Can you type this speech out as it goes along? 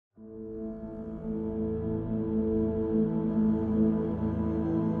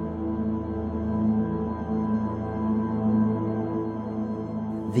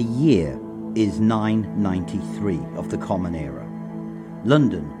The year is 993 of the Common Era.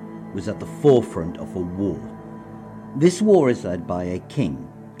 London was at the forefront of a war. This war is led by a king,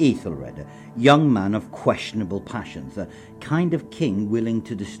 Ethelred, a young man of questionable passions, the kind of king willing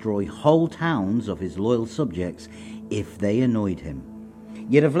to destroy whole towns of his loyal subjects if they annoyed him.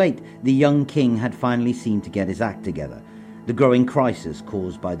 Yet of late, the young king had finally seemed to get his act together. The growing crisis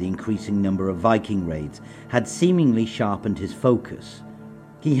caused by the increasing number of Viking raids had seemingly sharpened his focus.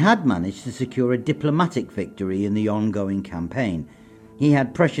 He had managed to secure a diplomatic victory in the ongoing campaign. He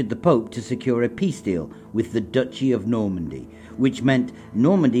had pressured the Pope to secure a peace deal with the Duchy of Normandy, which meant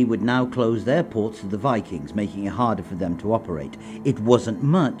Normandy would now close their ports to the Vikings, making it harder for them to operate. It wasn't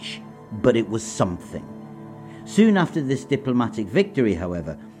much, but it was something. Soon after this diplomatic victory,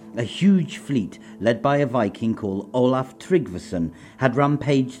 however, a huge fleet led by a Viking called Olaf Tryggvason had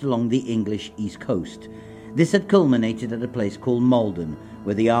rampaged along the English east coast. This had culminated at a place called Malden,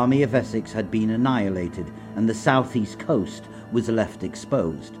 where the army of Essex had been annihilated and the southeast coast was left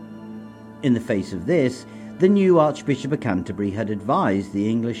exposed. In the face of this, the new Archbishop of Canterbury had advised the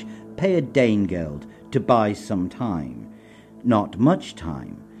English pay a Danegeld to buy some time. Not much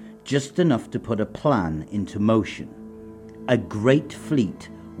time, just enough to put a plan into motion. A great fleet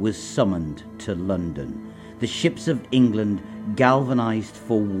was summoned to London. The ships of England galvanised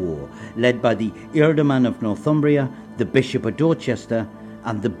for war, led by the Ealdorman of Northumbria, the Bishop of Dorchester,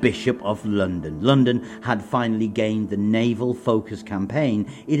 and the Bishop of London. London had finally gained the naval-focused campaign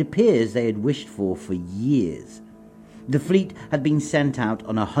it appears they had wished for years. The fleet had been sent out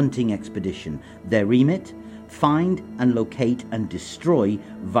on a hunting expedition. Their remit: find and locate and destroy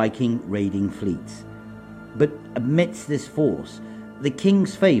Viking raiding fleets. But amidst this force, the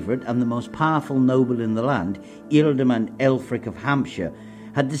king's favourite and the most powerful noble in the land, Ealdorman Aelfric of Hampshire,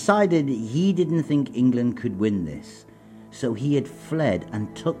 had decided he didn't think England could win this. So he had fled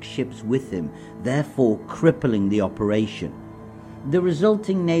and took ships with him, therefore crippling the operation. The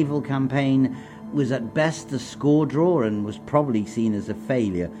resulting naval campaign was at best a score draw and was probably seen as a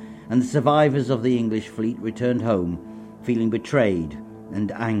failure, and the survivors of the English fleet returned home, feeling betrayed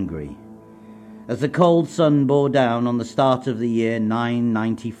and angry. As the cold sun bore down on the start of the year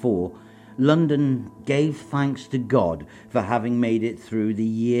 994, London gave thanks to God for having made it through the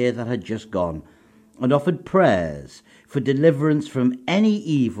year that had just gone, and offered prayers for deliverance from any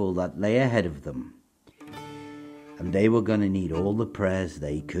evil that lay ahead of them. And they were going to need all the prayers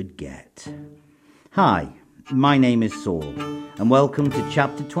they could get. Hi, my name is Saul, and welcome to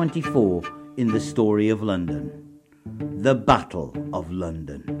chapter 24 in the story of London, the Battle of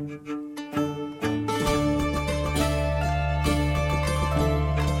London.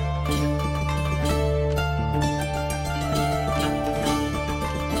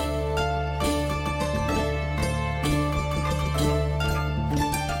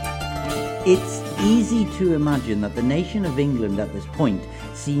 It's easy to imagine that the nation of England at this point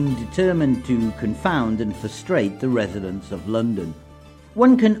seemed determined to confound and frustrate the residents of London.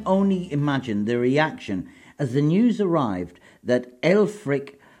 One can only imagine the reaction as the news arrived that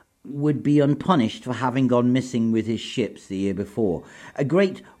Aelfric would be unpunished for having gone missing with his ships the year before. A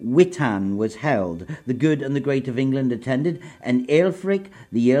great witan was held, the good and the great of England attended, and Aelfric,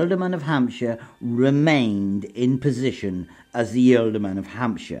 the Ealdorman of Hampshire, remained in position as the Ealdorman of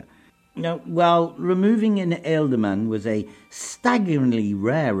Hampshire. Now, while removing an ealdorman was a staggeringly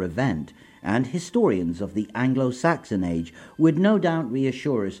rare event, and historians of the Anglo-Saxon age would no doubt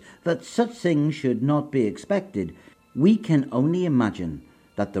reassure us that such things should not be expected, we can only imagine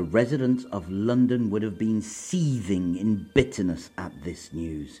that the residents of London would have been seething in bitterness at this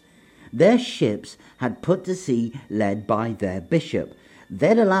news. Their ships had put to sea led by their bishop.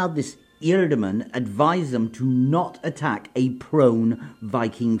 They'd allowed this Ealdorman advised them to not attack a prone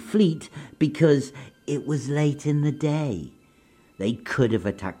Viking fleet because it was late in the day. They could have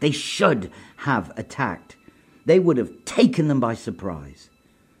attacked. They should have attacked. They would have taken them by surprise.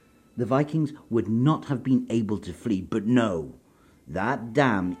 The Vikings would not have been able to flee, but no, that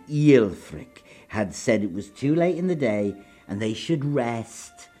damn Aelfric had said it was too late in the day and they should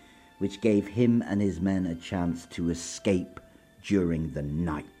rest, which gave him and his men a chance to escape during the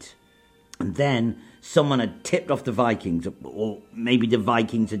night. And then someone had tipped off the Vikings, or maybe the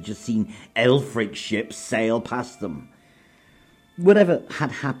Vikings had just seen Aelfric's ships sail past them. Whatever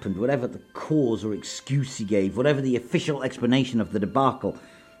had happened, whatever the cause or excuse he gave, whatever the official explanation of the debacle,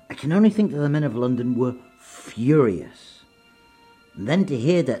 I can only think that the men of London were furious. And then to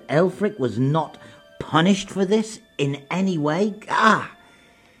hear that Aelfric was not punished for this in any way,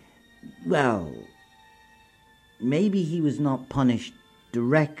 well, maybe he was not punished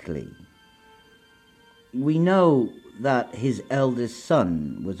directly. We know that his eldest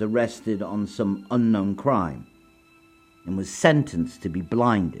son was arrested on some unknown crime and was sentenced to be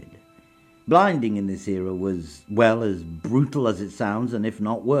blinded. Blinding in this era was, well, as brutal as it sounds, and if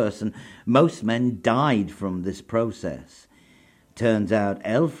not worse, and most men died from this process. Turns out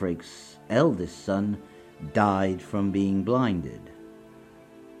Ælfric's eldest son died from being blinded.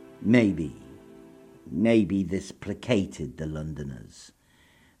 Maybe this placated the Londoners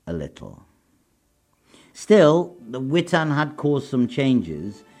a little. Still, the Witan had caused some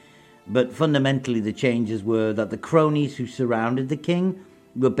changes, but fundamentally the changes were that the cronies who surrounded the king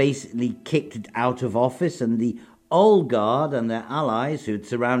were basically kicked out of office, and the old guard and their allies who had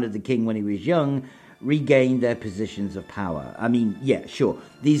surrounded the king when he was young regained their positions of power. I mean, yeah, sure,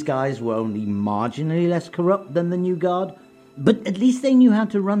 these guys were only marginally less corrupt than the new guard, but at least they knew how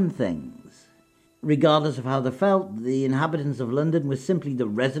to run things. Regardless of how they felt, the inhabitants of London were simply the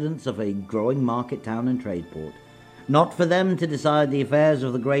residents of a growing market town and trade port. Not for them to decide the affairs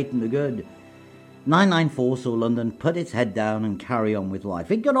of the great and the good. 994 saw London put its head down and carry on with life.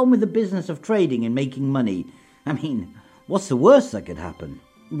 It got on with the business of trading and making money. I mean, what's the worst that could happen?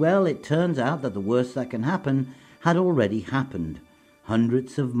 Well, it turns out that the worst that can happen had already happened,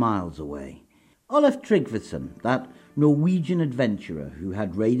 hundreds of miles away. Olaf Tryggvason, that Norwegian adventurer who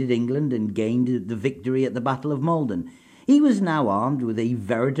had raided England and gained the victory at the Battle of Maldon, he was now armed with a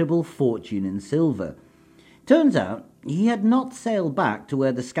veritable fortune in silver. Turns out he had not sailed back to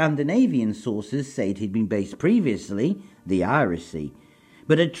where the Scandinavian sources said he'd been based previously, the Irish Sea,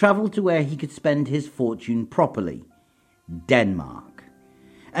 but had travelled to where he could spend his fortune properly, Denmark.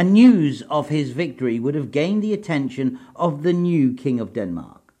 And news of his victory would have gained the attention of the new king of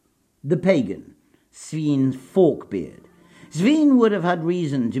Denmark, the pagan, Svein Forkbeard. Svein would have had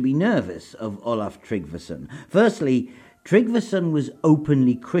reason to be nervous of Olaf Tryggvason. Firstly, Tryggvason was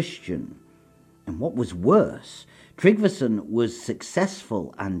openly Christian. And what was worse, Tryggvason was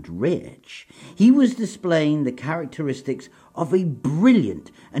successful and rich. He was displaying the characteristics of a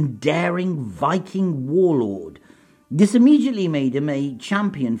brilliant and daring Viking warlord. This immediately made him a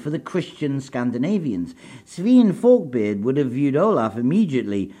champion for the Christian Scandinavians. Svein Forkbeard would have viewed Olaf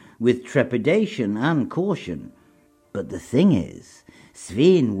immediately with trepidation and caution. But the thing is,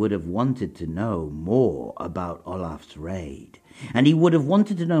 Svein would have wanted to know more about Olaf's raid. And he would have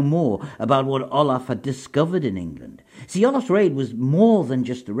wanted to know more about what Olaf had discovered in England. See, Olaf's raid was more than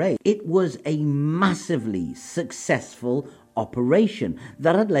just a raid. It was a massively successful operation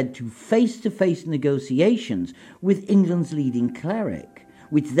that had led to face-to-face negotiations with England's leading cleric,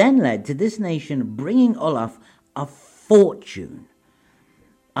 which then led to this nation bringing Olaf a fortune.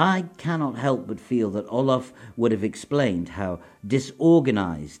 I cannot help but feel that Olaf would have explained how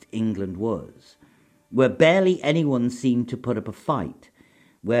disorganized England was, where barely anyone seemed to put up a fight,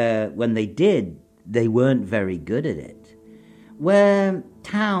 where when they did, they weren't very good at it, where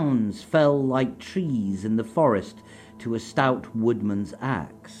towns fell like trees in the forest to a stout woodman's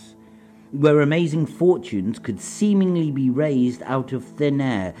axe, where amazing fortunes could seemingly be raised out of thin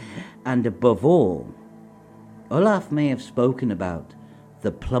air, and above all, Olaf may have spoken about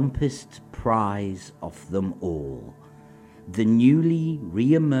the plumpest prize of them all, the newly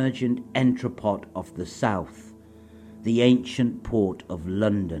re-emergent entrepot of the south, the ancient port of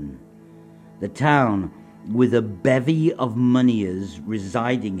London, the town with a bevy of moneyers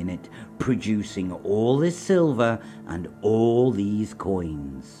residing in it, producing all this silver and all these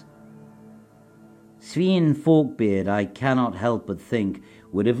coins. Svein Forkbeard, I cannot help but think,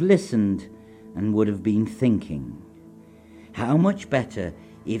 would have listened and would have been thinking. How much better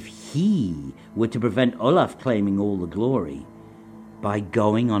if he were to prevent Olaf claiming all the glory by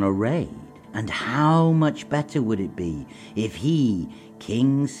going on a raid? And how much better would it be if he,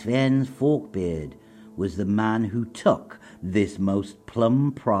 King Svein Forkbeard, was the man who took this most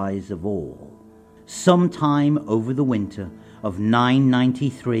plum prize of all? Sometime over the winter of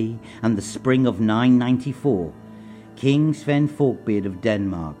 993 and the spring of 994, King Svein Forkbeard of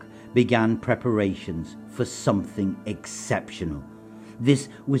Denmark began preparations for something exceptional. This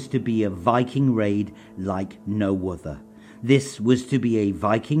was to be a Viking raid like no other. This was to be a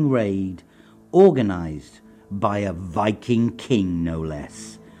Viking raid organized by a Viking king, no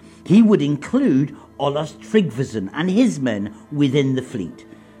less. He would include Olaf Tryggvason and his men within the fleet.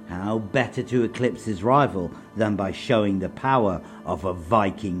 How better to eclipse his rival than by showing the power of a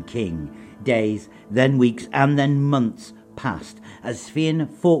Viking king? Days, then weeks, and then months passed as Svein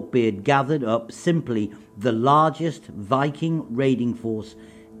Forkbeard gathered up simply the largest Viking raiding force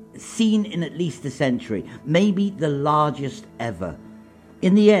seen in at least a century, maybe the largest ever.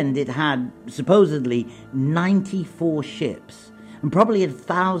 In the end, it had supposedly 94 ships, and probably had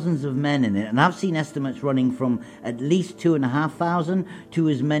thousands of men in it, and I've seen estimates running from at least 2,500 to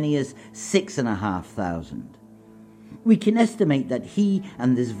as many as 6,500. We can estimate that he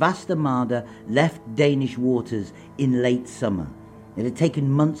and this vast armada left Danish waters in late summer. It had taken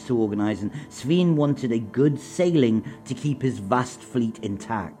months to organise, and Svein wanted a good sailing to keep his vast fleet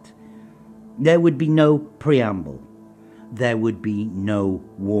intact. There would be no preamble. There would be no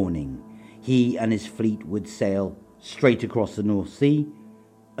warning. He and his fleet would sail straight across the North Sea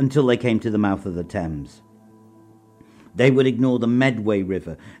until they came to the mouth of the Thames. They would ignore the Medway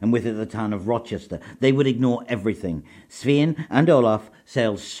River and with it the town of Rochester. They would ignore everything. Svein and Olaf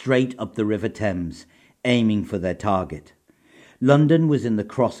sailed straight up the River Thames, aiming for their target. London was in the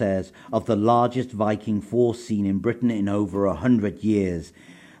crosshairs of the largest Viking force seen in Britain in over 100 years,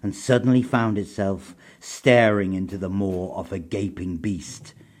 and suddenly found itself staring into the maw of a gaping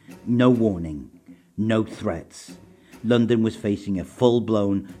beast. No warning, no threats. London was facing a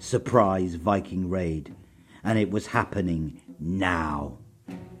full-blown surprise Viking raid, and it was happening now.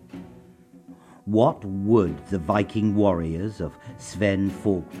 What would the Viking warriors of Sven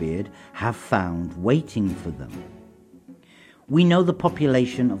Forkbeard have found waiting for them? We know the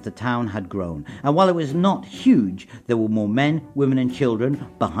population of the town had grown, and while it was not huge, there were more men, women and children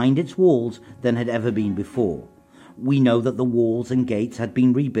behind its walls than had ever been before. We know that the walls and gates had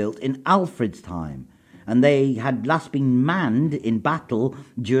been rebuilt in Alfred's time, and they had last been manned in battle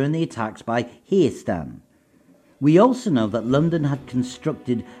during the attacks by Heerstan. We also know that London had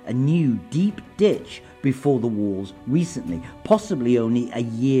constructed a new deep ditch before the walls recently, possibly only a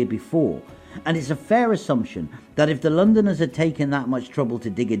year before. And it's a fair assumption that if the Londoners had taken that much trouble to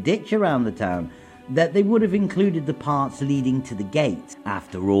dig a ditch around the town, that they would have included the parts leading to the gate.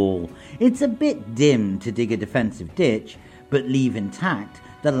 After all, it's a bit dim to dig a defensive ditch, but leave intact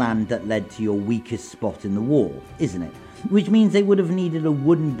the land that led to your weakest spot in the wall, isn't it? Which means they would have needed a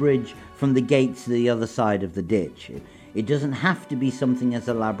wooden bridge from the gate to the other side of the ditch. It doesn't have to be something as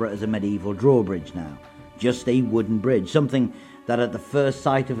elaborate as a medieval drawbridge now. Just a wooden bridge, something that at the first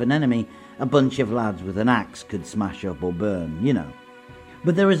sight of an enemy, a bunch of lads with an axe could smash up or burn, you know.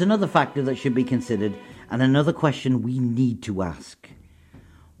 But there is another factor that should be considered, and another question we need to ask.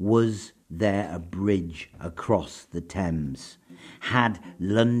 Was there a bridge across the Thames? Had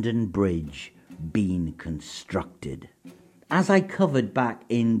London Bridge been constructed? As I covered back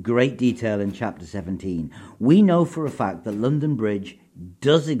in great detail in chapter 17, we know for a fact that London Bridge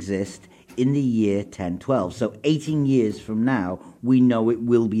does exist in the year 1012. So 18 years from now, we know it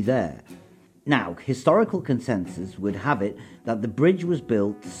will be there. Now, historical consensus would have it that the bridge was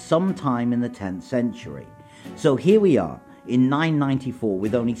built sometime in the 10th century. So here we are, in 994,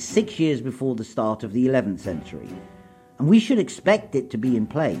 with only 6 years before the start of the 11th century. And we should expect it to be in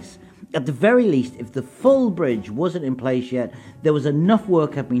place. At the very least, if the full bridge wasn't in place yet, there was enough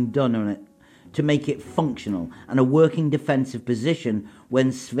work had been done on it to make it functional and a working defensive position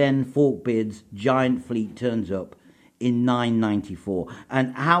when Sven Forkbeard's giant fleet turns up in 994.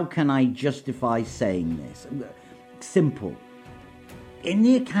 And how can I justify saying this? Simple. In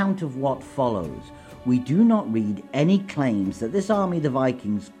the account of what follows, we do not read any claims that this army of the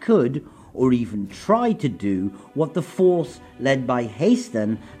Vikings could or even try to do what the force led by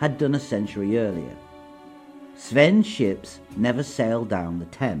Heerstan had done a century earlier. Sven's ships never sailed down the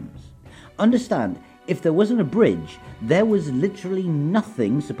Thames. Understand, if there wasn't a bridge, there was literally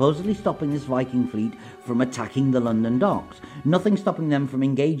nothing supposedly stopping this Viking fleet from attacking the London docks, nothing stopping them from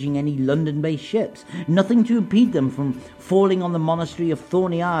engaging any London-based ships, nothing to impede them from falling on the monastery of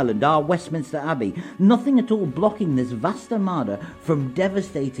Thorney Island, our Westminster Abbey, nothing at all blocking this vast armada from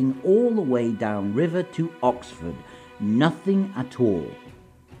devastating all the way down river to Oxford. Nothing at all.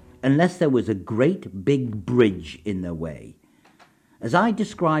 Unless there was a great big bridge in their way. As I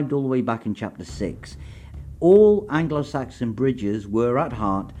described all the way back in chapter 6, all Anglo-Saxon bridges were at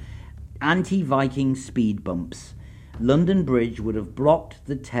heart anti-Viking speed bumps. London Bridge would have blocked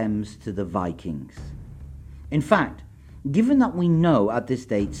the Thames to the Vikings. In fact, given that we know at this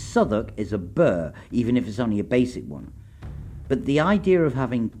date Southwark is a burh, even if it's only a basic one, but the idea of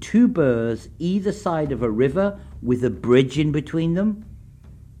having two burhs either side of a river with a bridge in between them,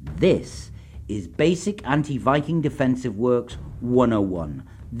 this is basic anti-Viking defensive works 101.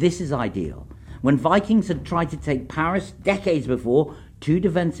 This is ideal. When Vikings had tried to take Paris decades before, two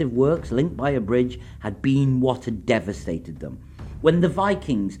defensive works linked by a bridge had been what had devastated them. When the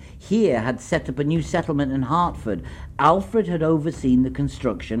Vikings here had set up a new settlement in Hertford, Alfred had overseen the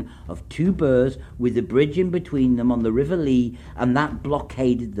construction of two burhs with a bridge in between them on the River Lee, and that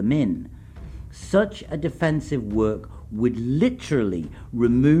blockaded them in. Such a defensive work would literally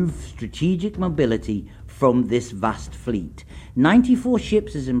remove strategic mobility from this vast fleet. 94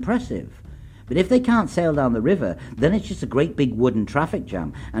 ships is impressive, but if they can't sail down the river, then it's just a great big wooden traffic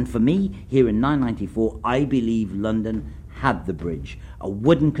jam. And for me, here in 994, I believe London had the bridge, a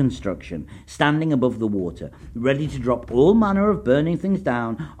wooden construction, standing above the water, ready to drop all manner of burning things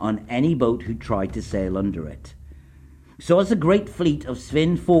down on any boat who tried to sail under it. So as the great fleet of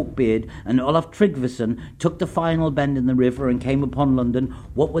Svein Forkbeard and Olaf Tryggvason took the final bend in the river and came upon London,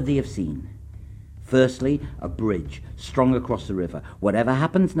 what would they have seen? Firstly, a bridge strung across the river. Whatever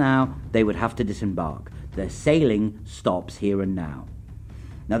happens now, they would have to disembark. Their sailing stops here and now.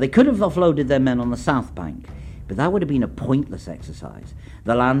 Now, they could have offloaded their men on the south bank, but that would have been a pointless exercise.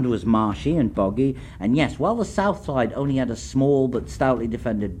 The land was marshy and boggy, and yes, while the south side only had a small but stoutly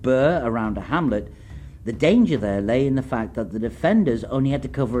defended burh around a hamlet, the danger there lay in the fact that the defenders only had to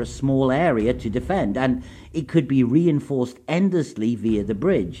cover a small area to defend, and it could be reinforced endlessly via the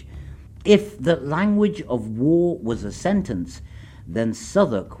bridge. If the language of war was a sentence, then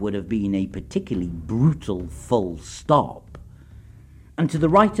Southwark would have been a particularly brutal full stop. And to the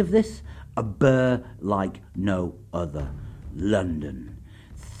right of this, a burh like no other, London.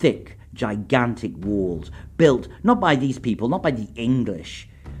 Thick, gigantic walls, built not by these people, not by the English,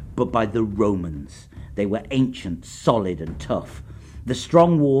 but by the Romans. They were ancient, solid and tough. The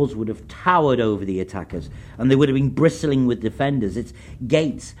strong walls would have towered over the attackers, and they would have been bristling with defenders. Its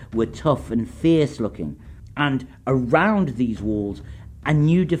gates were tough and fierce-looking, and around these walls a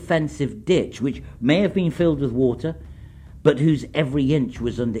new defensive ditch, which may have been filled with water, but whose every inch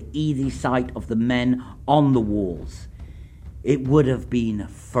was under easy sight of the men on the walls. It would have been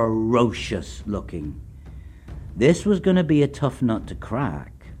ferocious-looking. This was going to be a tough nut to crack.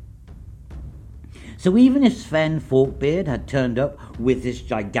 So even if Svein Forkbeard had turned up with this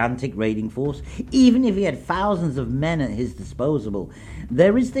gigantic raiding force, even if he had thousands of men at his disposal,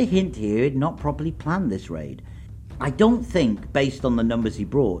 there is the hint here he had not properly planned this raid. I don't think, based on the numbers he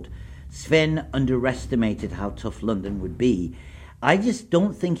brought, Svein underestimated how tough London would be. I just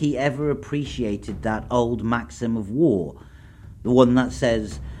don't think he ever appreciated that old maxim of war, the one that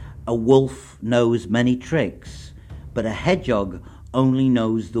says, a wolf knows many tricks, but a hedgehog only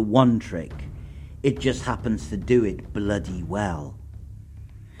knows the one trick. It just happens to do it bloody well.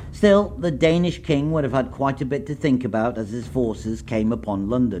 Still, the Danish king would have had quite a bit to think about as his forces came upon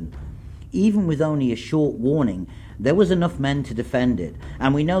London. Even with only a short warning, there was enough men to defend it,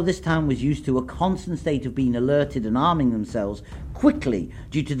 and we know this town was used to a constant state of being alerted and arming themselves quickly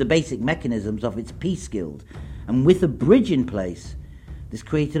due to the basic mechanisms of its peace guild. And with a bridge in place, this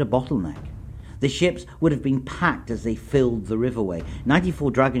created a bottleneck. The ships would have been packed as they filled the riverway.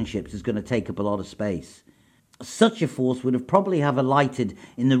 94 dragon ships is going to take up a lot of space. Such a force would have probably have alighted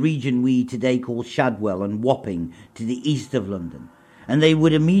in the region we today call Shadwell and Wapping to the east of London, and they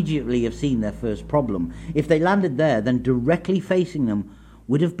would immediately have seen their first problem. If they landed there, then directly facing them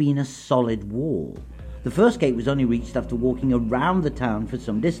would have been a solid wall. The first gate was only reached after walking around the town for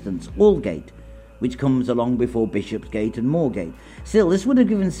some distance, Aldgate, which comes along before Bishopsgate and Moorgate. Still, this would have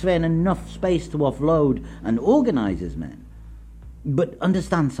given Svein enough space to offload and organise his men. But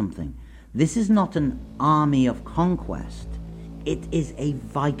understand something. This is not an army of conquest. It is a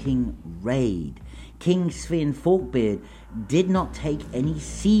Viking raid. King Svein Forkbeard did not take any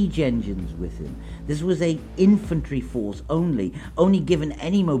siege engines with him. This was an infantry force only given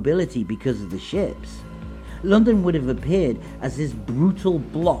any mobility because of the ships. London would have appeared as this brutal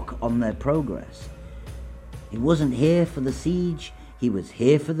block on their progress. He wasn't here for the siege, he was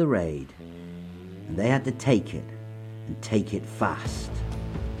here for the raid. And they had to take it, and take it fast.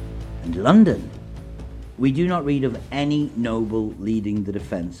 And London, we do not read of any noble leading the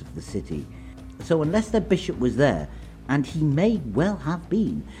defence of the city. So unless their bishop was there, and he may well have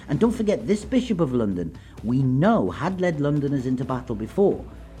been, and don't forget this Bishop of London, we know had led Londoners into battle before.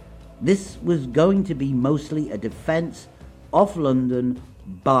 This was going to be mostly a defence of London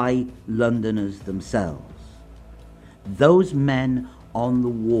by Londoners themselves. Those men on the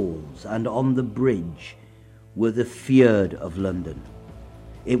walls and on the bridge were the fjord of London.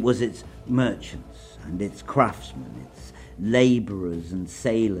 It was its merchants and its craftsmen, its labourers and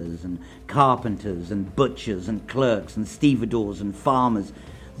sailors and carpenters and butchers and clerks and stevedores and farmers,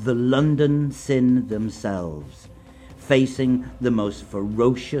 the London sin themselves, facing the most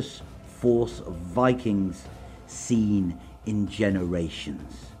ferocious force of Vikings seen in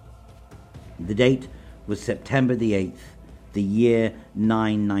generations. The date was September the 8th, the year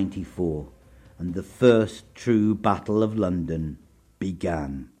 994, and the first true Battle of London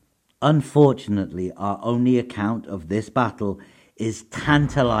began. Unfortunately, our only account of this battle is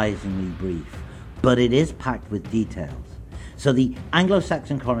tantalizingly brief, but it is packed with details. So the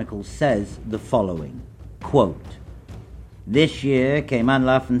Anglo-Saxon Chronicles says the following. Quote, "This year came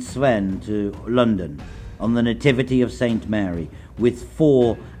Anlaf and Sven to London on the Nativity of St. Mary with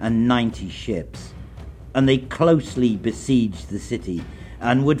 94 ships, and they closely besieged the city,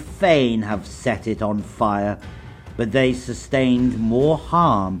 and would fain have set it on fire, but they sustained more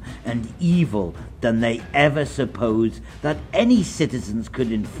harm and evil than they ever supposed that any citizens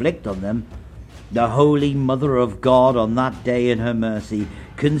could inflict on them. The Holy Mother of God on that day in her mercy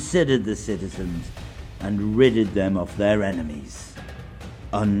considered the citizens and ridded them of their enemies."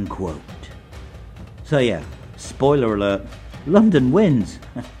 Unquote. So yeah, spoiler alert, London wins.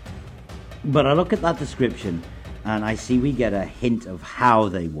 But I look at that description and I see we get a hint of how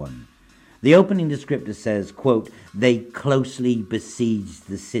they won. The opening descriptor says, quote, "They closely besieged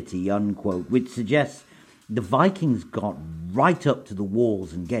the city," unquote, which suggests the Vikings got right up to the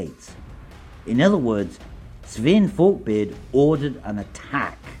walls and gates. In other words, Svein Forkbeard ordered an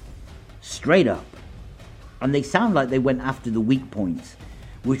attack, straight up. And they sound like they went after the weak points,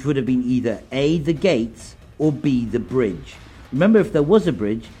 which would have been either A, the gates, or B, the bridge. Remember, if there was a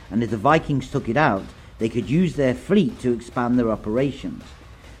bridge, and if the Vikings took it out, they could use their fleet to expand their operations.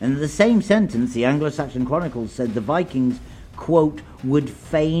 And in the same sentence, the Anglo-Saxon Chronicles said the Vikings, quote, "would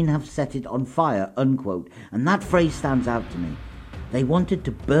fain have set it on fire," unquote. And that phrase stands out to me. They wanted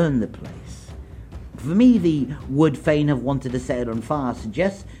to burn the place. For me, the "would fain have wanted to set it on fire"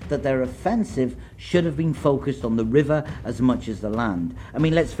 suggests that their offensive should have been focused on the river as much as the land. I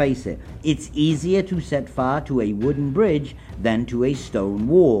mean, let's face it, it's easier to set fire to a wooden bridge than to a stone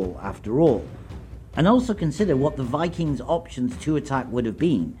wall, after all. And also consider what the Vikings' options to attack would have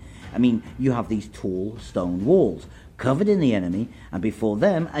been. I mean, you have these tall stone walls covered in the enemy, and before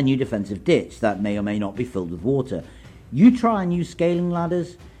them a new defensive ditch that may or may not be filled with water. You try and use scaling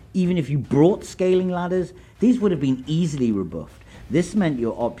ladders. Even if you brought scaling ladders, these would have been easily rebuffed. This meant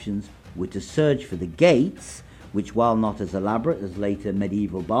your options were to search for the gates, which, while not as elaborate as later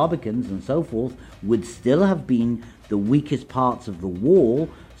medieval barbicans and so forth, would still have been the weakest parts of the wall,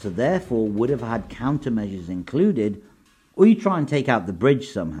 so therefore would have had countermeasures included, or you try and take out the bridge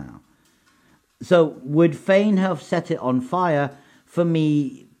somehow. So would fain have set it on fire, for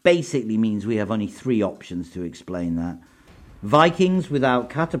me, basically means we have only three options to explain that. Vikings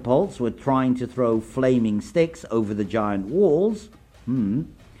without catapults were trying to throw flaming sticks over the giant walls.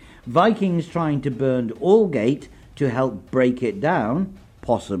 Vikings trying to burn Aldgate to help break it down,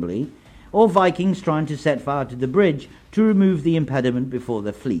 possibly. Or Vikings trying to set fire to the bridge to remove the impediment before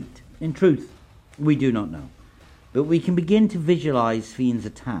the fleet. In truth, we do not know. But we can begin to visualize Svein's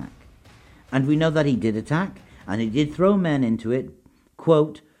attack. And we know that he did attack, and he did throw men into it,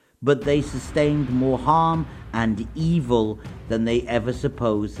 quote, "but they sustained more harm and evil than they ever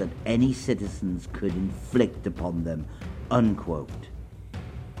supposed that any citizens could inflict upon them," unquote.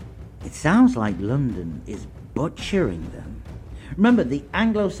 It sounds like London is butchering them. Remember, the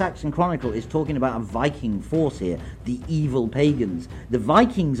Anglo-Saxon Chronicle is talking about a Viking force here, the evil pagans. The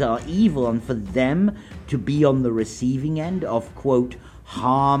Vikings are evil, and for them to be on the receiving end of, quote,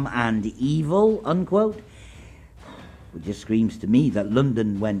 "harm and evil," unquote, it just screams to me that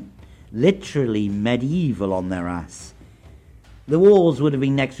London went literally medieval on their ass. The walls would have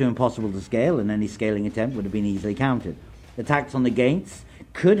been next to impossible to scale, and any scaling attempt would have been easily countered. Attacks on the gates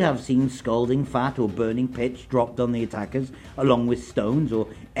could have seen scalding fat or burning pitch dropped on the attackers, along with stones or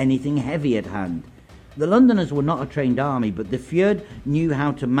anything heavy at hand. The Londoners were not a trained army, but the Fyrd knew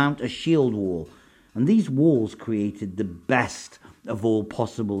how to mount a shield wall, and these walls created the best of all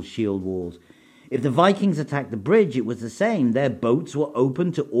possible shield walls. If the Vikings attacked the bridge, it was the same. Their boats were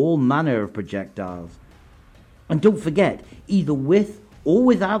open to all manner of projectiles. And don't forget, either with or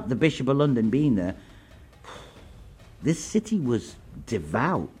without the Bishop of London being there, this city was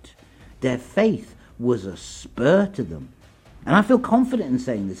devout. Their faith was a spur to them. And I feel confident in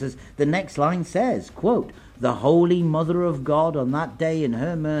saying this, as the next line says, quote, "The Holy Mother of God on that day in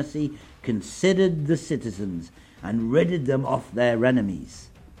her mercy considered the citizens and ridded them of their enemies."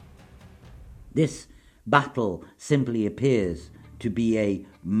 This battle simply appears to be a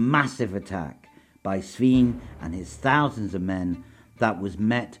massive attack by Svein and his thousands of men that was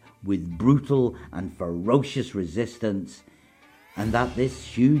met with brutal and ferocious resistance, and that this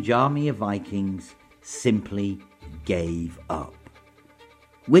huge army of Vikings simply gave up.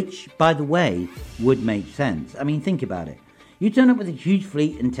 Which, by the way, would make sense. I mean, think about it. You turn up with a huge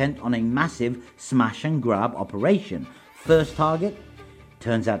fleet intent on a massive smash and grab operation. First target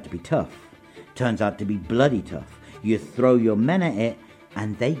turns out to be tough. Turns out to be bloody tough. You throw your men at it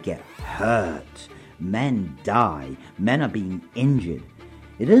and they get hurt. Men die. Men are being injured.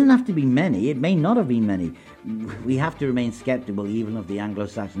 It doesn't have to be many. It may not have been many. We have to remain skeptical even of the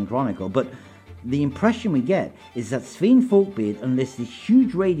Anglo-Saxon Chronicle. But The impression we get is that Svein Forkbeard enlists this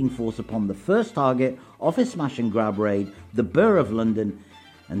huge raiding force upon the first target of his smash and grab raid, the Burgh of London,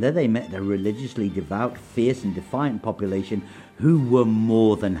 and there they met a religiously devout, fierce and defiant population who were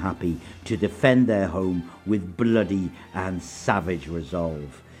more than happy to defend their home with bloody and savage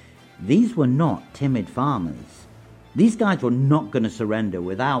resolve. These were not timid farmers. These guys were not going to surrender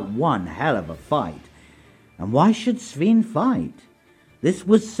without one hell of a fight. And why should Svein fight? This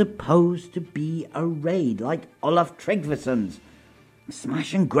was supposed to be a raid like Olaf Tryggvason's.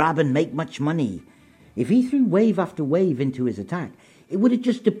 Smash and grab and make much money. If he threw wave after wave into his attack, it would have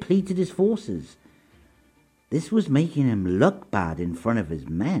just depleted his forces. This was making him look bad in front of his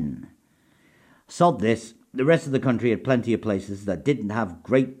men. Sod this, the rest of the country had plenty of places that didn't have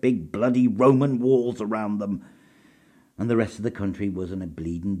great big bloody Roman walls around them. And the rest of the country wasn't a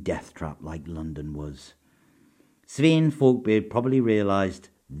bleeding death trap like London was. Svein Forkbeard probably realised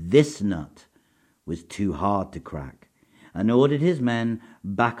this nut was too hard to crack and ordered his men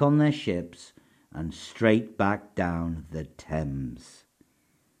back on their ships and straight back down the Thames.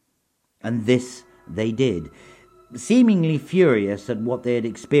 And this they did, seemingly furious at what they had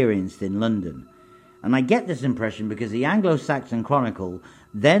experienced in London. And I get this impression because the Anglo-Saxon Chronicle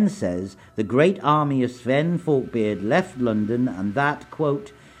then says the great army of Svein Forkbeard left London and that,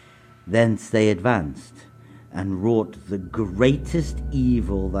 quote, thence they advanced and wrought the greatest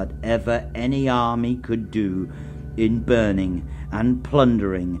evil that ever any army could do in burning and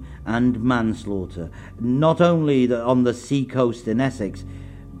plundering and manslaughter, not only on the sea coast in Essex,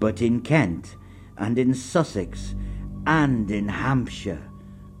 but in Kent and in Sussex and in Hampshire,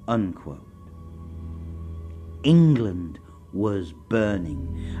 unquote. England was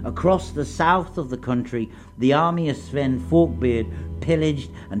burning. Across the south of the country, the army of Svein Forkbeard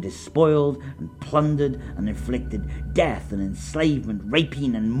pillaged and despoiled and plundered and inflicted death and enslavement,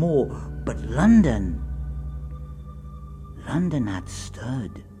 rapine and more. But London had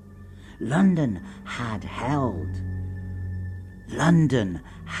stood. London had held. London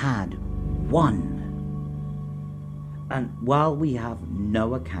had won. And while we have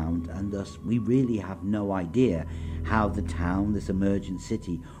no account, and thus we really have no idea how the town, this emergent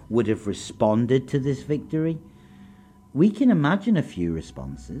city, would have responded to this victory, we can imagine a few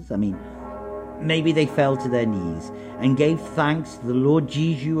responses. I mean, maybe they fell to their knees and gave thanks to the Lord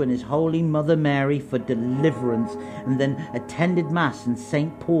Jesus and his Holy Mother Mary for deliverance, and then attended Mass in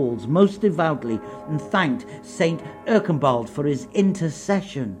St. Paul's most devoutly and thanked St. Erkenbald for his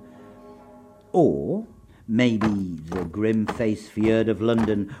intercession. Or maybe the grim-faced Fjord of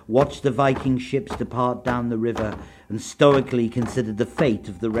London watched the Viking ships depart down the river and stoically considered the fate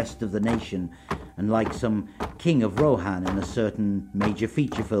of the rest of the nation, and like some king of Rohan in a certain major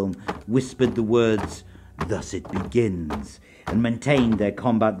feature film, whispered the words, "Thus it begins," and maintained their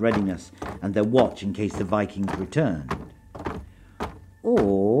combat readiness and their watch in case the Vikings returned.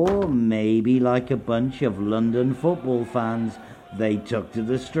 Or maybe, like a bunch of London football fans, they took to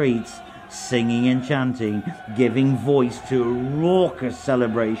the streets, singing and chanting, giving voice to a raucous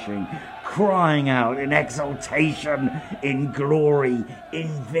celebration, crying out in exultation, in glory, in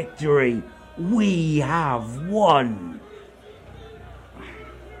victory, "We have won!"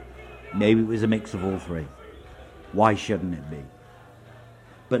 Maybe it was a mix of all three. Why shouldn't it be?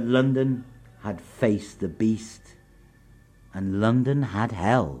 But London had faced the beast, and London had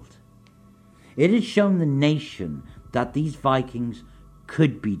held. It had shown the nation that these Vikings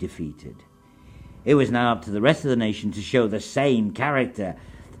could be defeated. It was now up to the rest of the nation to show the same character,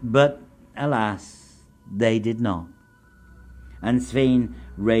 but alas, they did not. And Svein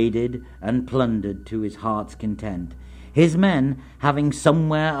raided and plundered to his heart's content, his men having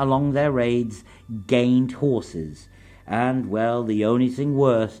somewhere along their raids gained horses, and, well, the only thing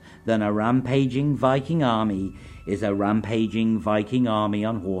worse than a rampaging Viking army is a rampaging Viking army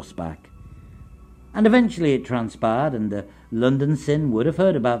on horseback. And eventually it transpired, and the London Sin would have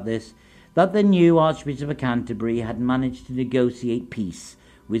heard about this, that the new Archbishop of Canterbury had managed to negotiate peace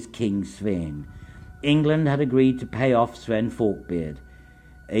with King Svein. England had agreed to pay off Svein Forkbeard,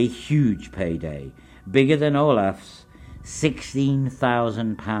 a huge payday, bigger than Olaf's,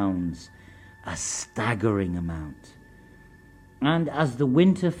 £16,000, a staggering amount. And as the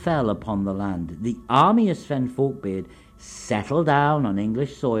winter fell upon the land, the army of Svein Forkbeard settled down on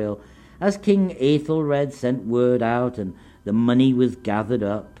English soil as King Aethelred sent word out and the money was gathered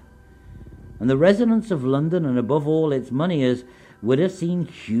up. And the residents of London, and above all its moneyers, would have seen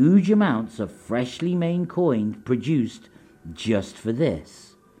huge amounts of freshly made coin produced just for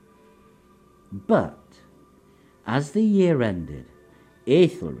this. But as the year ended,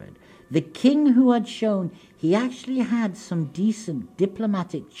 Aethelred, the king, who had shown he actually had some decent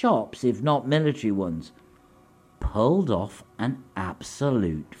diplomatic chops, if not military ones, pulled off an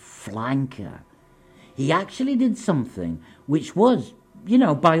absolute flanker. He actually did something which was,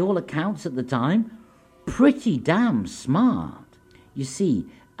 by all accounts at the time, pretty damn smart. You see,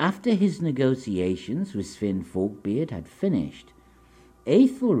 after his negotiations with Svein Forkbeard had finished,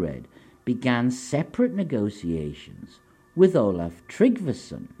 Aethelred began separate negotiations with Olaf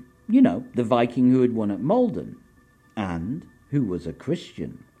Tryggvason, the Viking who had won at Malden, and who was a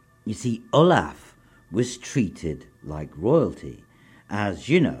Christian. You see, Olaf was treated like royalty, as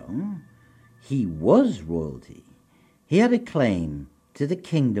he was royalty. He had a claim to the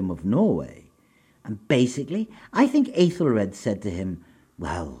kingdom of Norway, and basically, I think Aethelred said to him,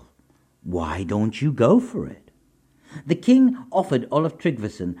 well, why don't you go for it? The king offered Olaf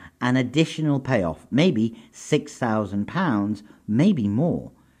Tryggvason an additional payoff, maybe £6,000, maybe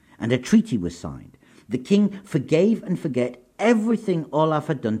more, and a treaty was signed. The king forgave and forget everything Olaf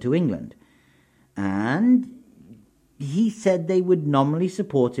had done to England, and he said they would nominally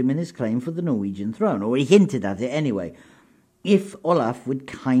support him in his claim for the Norwegian throne, or he hinted at it anyway, if Olaf would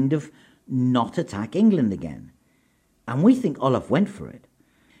kind of not attack England again. And we think Olaf went for it.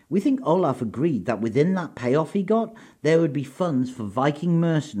 We think Olaf agreed that within that payoff he got, there would be funds for Viking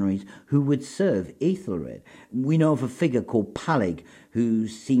mercenaries who would serve Aethelred. We know of a figure called Palig, who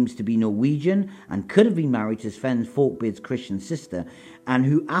seems to be Norwegian and could have been married to Sven Forkbeard's Christian sister, and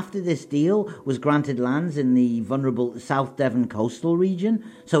who after this deal was granted lands in the vulnerable South Devon coastal region.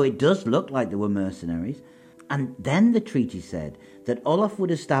 So it does look like there were mercenaries. And then the treaty said that Olaf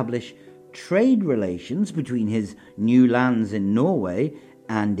would establish trade relations between his new lands in Norway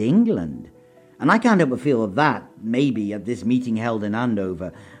and England. And I can't help but feel that maybe at this meeting held in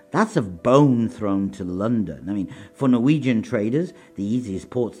Andover, that's a bone thrown to London. I mean, for Norwegian traders, the easiest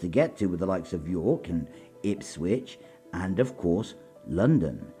ports to get to were the likes of York and Ipswich and, of course,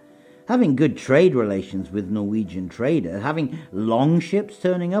 London. Having good trade relations with Norwegian traders, having long ships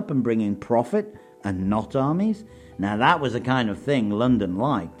turning up and bringing profit and not armies, now that was the kind of thing London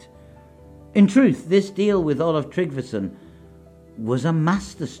liked. In truth, this deal with Olaf Tryggvason was a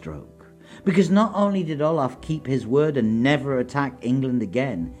masterstroke, because not only did Olaf keep his word and never attack England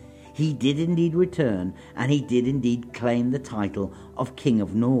again, he did indeed return, and he did indeed claim the title of King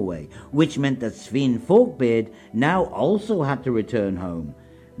of Norway, which meant that Svein Forkbeard now also had to return home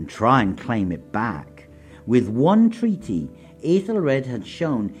and try and claim it back. With one treaty, Aethelred had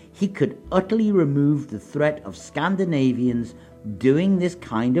shown he could utterly remove the threat of Scandinavians doing this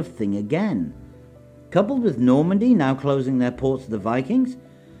kind of thing again. Coupled with Normandy now closing their ports to the Vikings,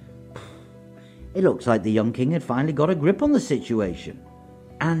 it looks like the young king had finally got a grip on the situation.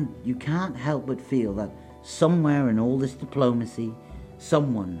 And you can't help but feel that somewhere in all this diplomacy,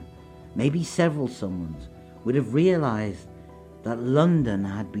 someone, maybe several someones, would have realized that London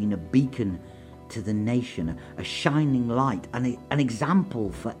had been a beacon to the nation, a shining light, an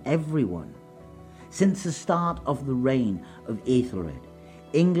example for everyone. Since the start of the reign of Aethelred,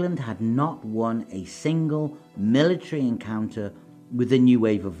 England had not won a single military encounter with a new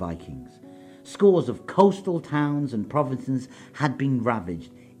wave of Vikings. Scores of coastal towns and provinces had been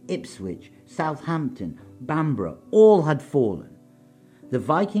ravaged. Ipswich, Southampton, Bamborough, all had fallen. The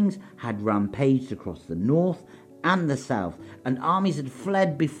Vikings had rampaged across the north and the south, and armies had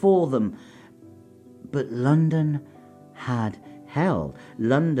fled before them. But London had held.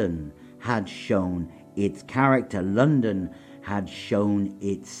 London had shown its character. London had shown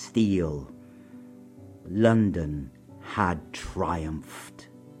its steel. London had triumphed.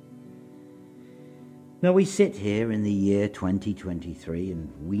 Now we sit here in the year 2023,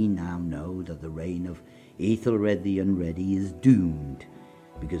 and we now know that the reign of Aethelred the Unready is doomed,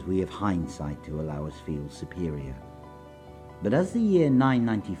 because we have hindsight to allow us feel superior. But as the year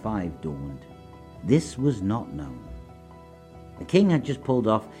 995 dawned, this was not known. The king had just pulled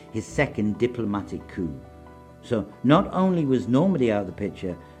off his second diplomatic coup. So not only was Normandy out of the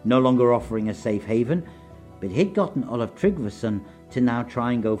picture, no longer offering a safe haven, but he'd gotten Olaf Tryggvason to now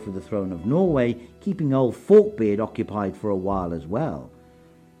try and go for the throne of Norway, keeping old Forkbeard occupied for a while as well.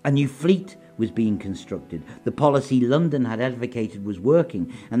 A new fleet was being constructed. The policy London had advocated was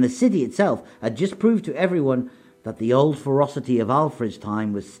working, and the city itself had just proved to everyone that the old ferocity of Alfred's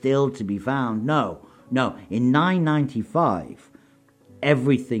time was still to be found. No, in 995,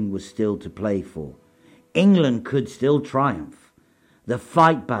 everything was still to play for. England could still triumph. The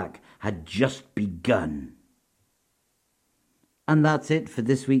fight back had just begun. And that's it for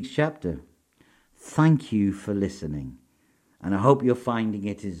this week's chapter. Thank you for listening, and I hope you're finding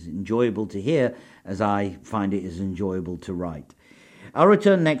it as enjoyable to hear as I find it as enjoyable to write. I'll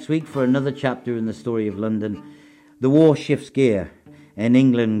return next week for another chapter in the story of London. The war shifts gear and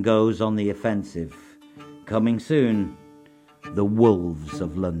England goes on the offensive. Coming soon, The Wolves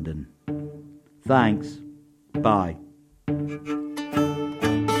of London. Thanks. Bye.